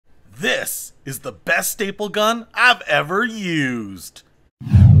This is the best staple gun I've ever used.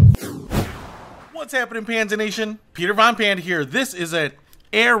 What's happening, Panda Nation? Peter Von Panda here. This is an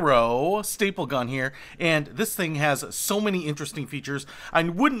Arrow staple gun here, and this thing has so many interesting features. I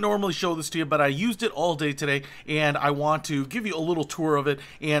wouldn't normally show this to you, but I used it all day today, and I want to give you a little tour of it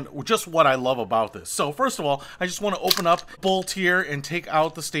and just what I love about this. So first of all, I just want to open up bolt here and take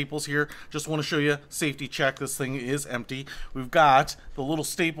out the staples here. Just want to show you safety check. This thing is empty. We've got the little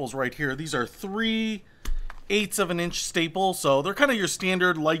staples right here. These are 3/8 of an inch staple, so they're kind of your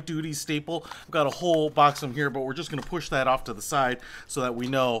standard light duty staple. I've got a whole box of them here, but we're just going to push that off to the side so that we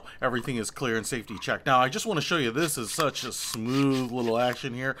know everything is clear and safety checked. Now I just want to show you, this is such a smooth little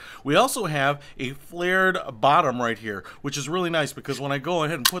action here. We also have a flared bottom right here, which is really nice because when I go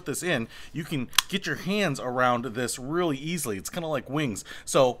ahead and put this in, you can get your hands around this really easily. It's kind of like wings.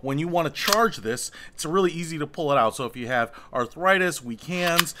 So when you want to charge this, it's really easy to pull it out. So if you have arthritis, weak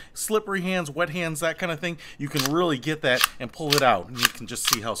hands, slippery hands, wet hands, that kind of thing, you can really get that and pull it out, and you can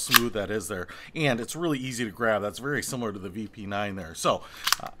just see how smooth that is there, and it's really easy to grab. That's very similar to the VP9 there. So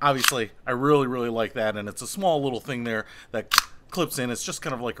obviously I really like that, and it's a small little thing there that clips in. It's just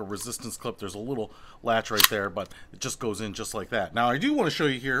kind of like a resistance clip. There's a little latch right there, but it just goes in just like that. Now I do want to show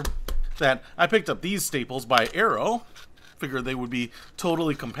you here that I picked up these staples by Arrow. Figured they would be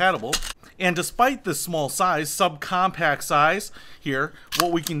totally compatible, and despite this small size, subcompact size here,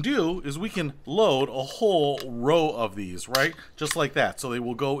 what we can do is we can load a whole row of these, right, just like that. So they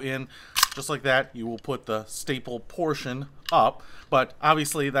will go in just like that. You will put the staple portion up, but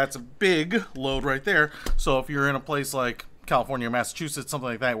obviously that's a big load right there. So if you're in a place like California or Massachusetts, something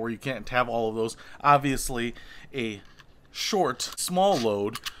like that, where you can't have all of those, obviously a short small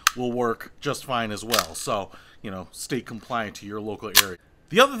load will work just fine as well. So, you know, stay compliant to your local area.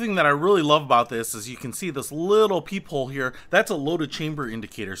 The other thing that I really love about this is you can see this little peephole here. That's a loaded chamber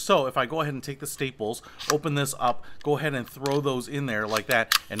indicator. So if I go ahead and take the staples, open this up, go ahead and throw those in there like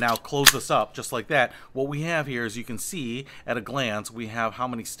that, and now close this up just like that, what we have here is, you can see at a glance, we have how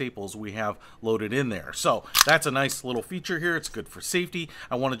many staples we have loaded in there. So that's a nice little feature here. It's good for safety.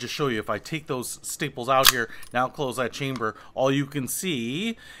 I want to just show you, if I take those staples out here, now close that chamber, all you can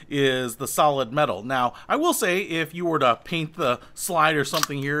see is the solid metal. Now I will say, if you were to paint the slide or something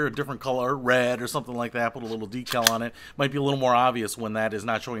here a different color, red or something like that, put a little decal on it, might be a little more obvious when that is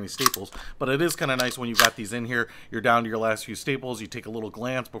not showing any staples, but it is kind of nice when you've got these in here. You're down to your last few staples, you take a little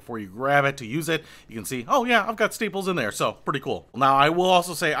glance before you grab it to use it, you can see, oh yeah, I've got staples in there. So pretty cool. Now I will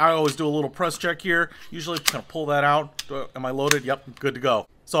also say, I always do a little press check here, usually kind of pull that out. Am I loaded? Yep, good to go.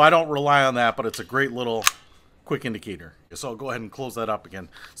 So I don't rely on that, but it's a great little quick indicator. So I'll go ahead and close that up again,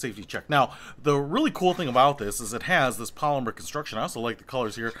 safety check. Now the really cool thing about this is it has this polymer construction. I also like the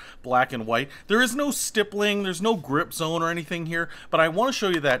colors here, black and white. There is no stippling, there's no grip zone or anything here, but I want to show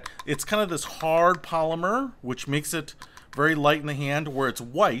you that it's kind of this hard polymer, which makes it very light in the hand where it's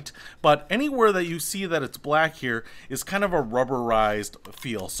white, but anywhere that you see that it's black here is kind of a rubberized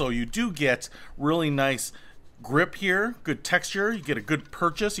feel. So you do get really nice grip here, good texture, you get a good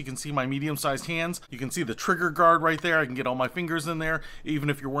purchase. You can see my medium-sized hands, you can see the trigger guard right there. I can get all my fingers in there. Even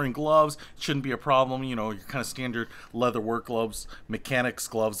if you're wearing gloves, it shouldn't be a problem. You know, your kind of standard leather work gloves, mechanics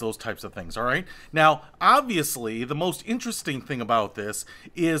gloves, those types of things. All right, now obviously the most interesting thing about this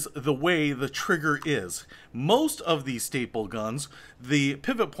is the way the trigger is. Most of these staple guns, the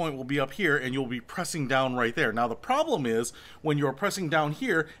pivot point will be up here and you'll be pressing down right there. Now the problem is, when you're pressing down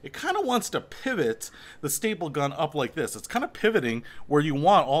here, it kind of wants to pivot the staple gun up like this. It's kind of pivoting where you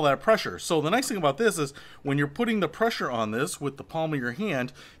want all that pressure. So the nice thing about this is, when you're putting the pressure on this with the palm of your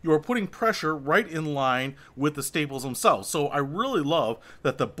hand, you are putting pressure right in line with the staples themselves. So I really love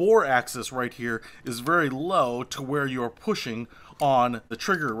that the bore axis right here is very low to where you're pushing on the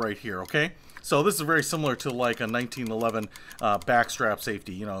trigger right here, okay? So this is very similar to like a 1911 backstrap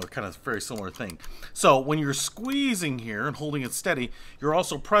safety, you know, kind of very similar thing. So when you're squeezing here and holding it steady, you're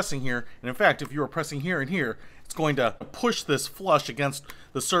also pressing here. And in fact, if you are pressing here and here, it's going to push this flush against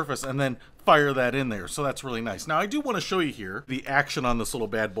the surface and then fire that in there. So that's really nice. Now I do want to show you here the action on this little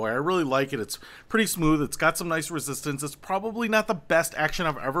bad boy. I really like it. It's pretty smooth. It's got some nice resistance. It's probably not the best action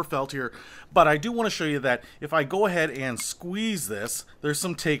I've ever felt here, but I do want to show you that if I go ahead and squeeze this, there's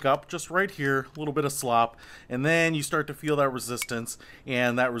some take up just right here, a little bit of slop, and then you start to feel that resistance,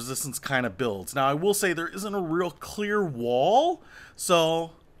 and that resistance kind of builds. Now I will say there isn't a real clear wall,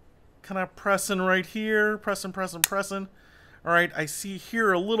 so kind of pressing right here, pressing. All right, I see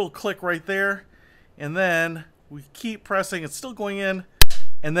here a little click right there, and then we keep pressing, it's still going in,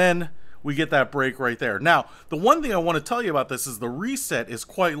 and then we get that break right there. Now, the one thing I want to tell you about this is the reset is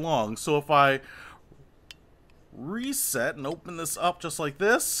quite long. So if I reset and open this up just like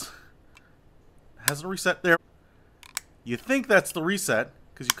this, hasn't reset there. You think that's the reset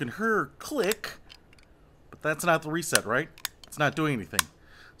because you can hear her click, but that's not the reset, right? It's not doing anything.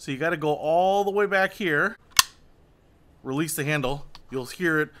 So you got to go all the way back here, release the handle. You'll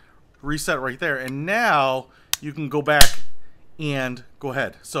hear it reset right there. And now you can go back and go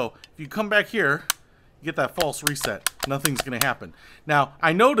ahead. So if you come back here, you get that false reset. Nothing's going to happen. Now,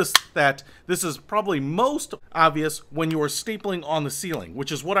 I noticed that this is probably most obvious when you are stapling on the ceiling,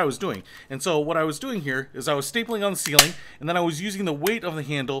 which is what I was doing. And so what I was doing here is I was stapling on the ceiling, and then I was using the weight of the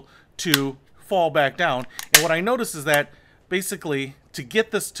handle to fall back down. And what I noticed is that basically to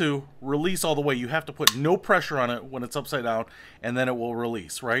get this to release all the way, you have to put no pressure on it when it's upside down, and then it will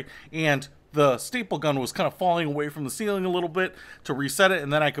release, right? And the staple gun was kind of falling away from the ceiling a little bit to reset it,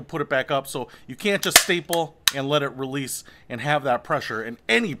 and then I could put it back up. So you can't just staple and let it release and have that pressure and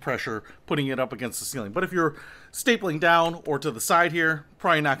any pressure putting it up against the ceiling. But if you're stapling down or to the side here,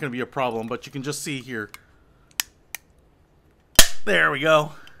 probably not going to be a problem. But you can just see here. There we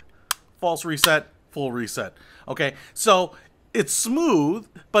go. False reset, full reset. Okay, so it's smooth,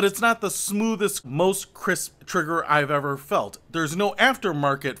 but it's not the smoothest, most crisp trigger I've ever felt. There's no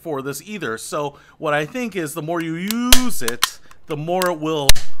aftermarket for this either. So what I think is the more you use it, the more it will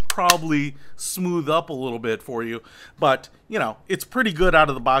probably smooth up a little bit for you. But, you know, it's pretty good out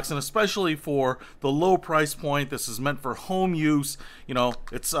of the box, and especially for the low price point. This is meant for home use. You know,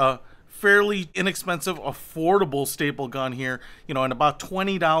 it's fairly inexpensive, affordable staple gun here, you know, and about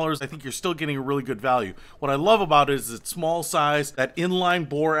 $20, I think you're still getting a really good value. What I love about it is its small size, that inline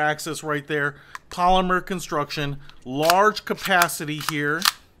bore axis right there, polymer construction, large capacity here,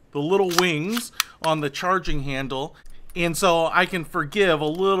 the little wings on the charging handle, and so I can forgive a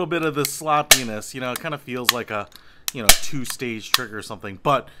little bit of the sloppiness. You know, it kind of feels like a, you know, two-stage trigger or something,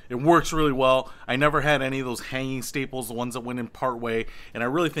 but it works really well. I never had any of those hanging staples, the ones that went in part way, and I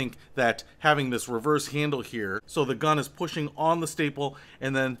really think that having this reverse handle here, so the gun is pushing on the staple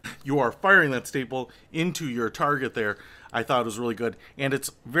and then you are firing that staple into your target there, I thought it was really good. And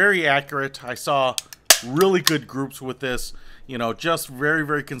it's very accurate. I saw really good groups with this, you know, just very,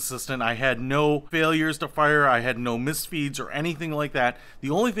 very consistent. I had no failures to fire. I had no misfeeds or anything like that.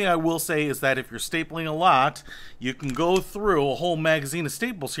 The only thing I will say is that if you're stapling a lot, you can go through a whole magazine of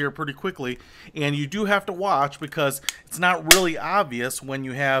staples here pretty quickly, and you do have to watch because it's not really obvious when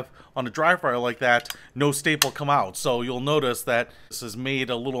you have on a dry fire like that no staple come out. So you'll notice that this has made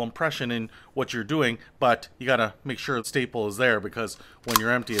a little impression in what you're doing, but you gotta make sure the staple is there because when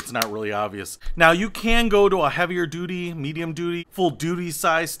you're empty it's not really obvious. Now you can go to a heavier duty, medium duty, full duty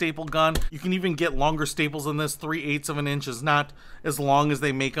size staple gun. You can even get longer staples than this. 3/8 of an inch is not as long as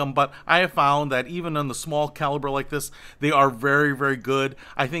they make them, but I have found that even on the small caliber like this, they are very, very good.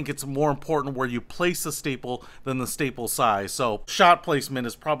 I think it's more important where you place the staple than the staple size. So shot placement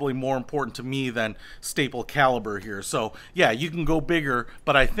is probably more important to me than staple caliber here. So yeah, you can go bigger,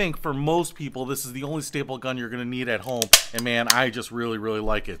 but I think for most people this is the only staple gun you're going to need at home, and man, I just really, really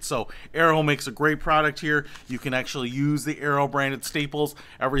like it. So Arrow makes a great product here. You can actually use the Arrow branded staples.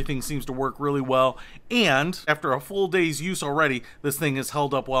 Everything seems to work really well, and after a full day's use already, this thing has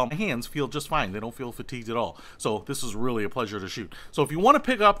held up well. My hands feel just fine. They don't feel fatigued at all. So this is really a pleasure to shoot. So if you want to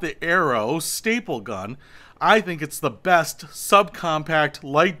pick up the Arrow staple gun, I think it's the best subcompact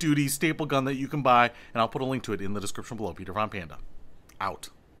light duty staple gun that you can buy, and I'll put a link to it in the description below. Peter Von Panda, out.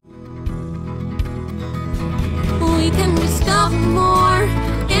 We can discover more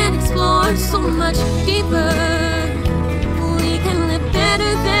and explore so much deeper. We can live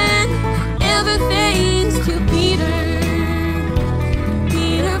better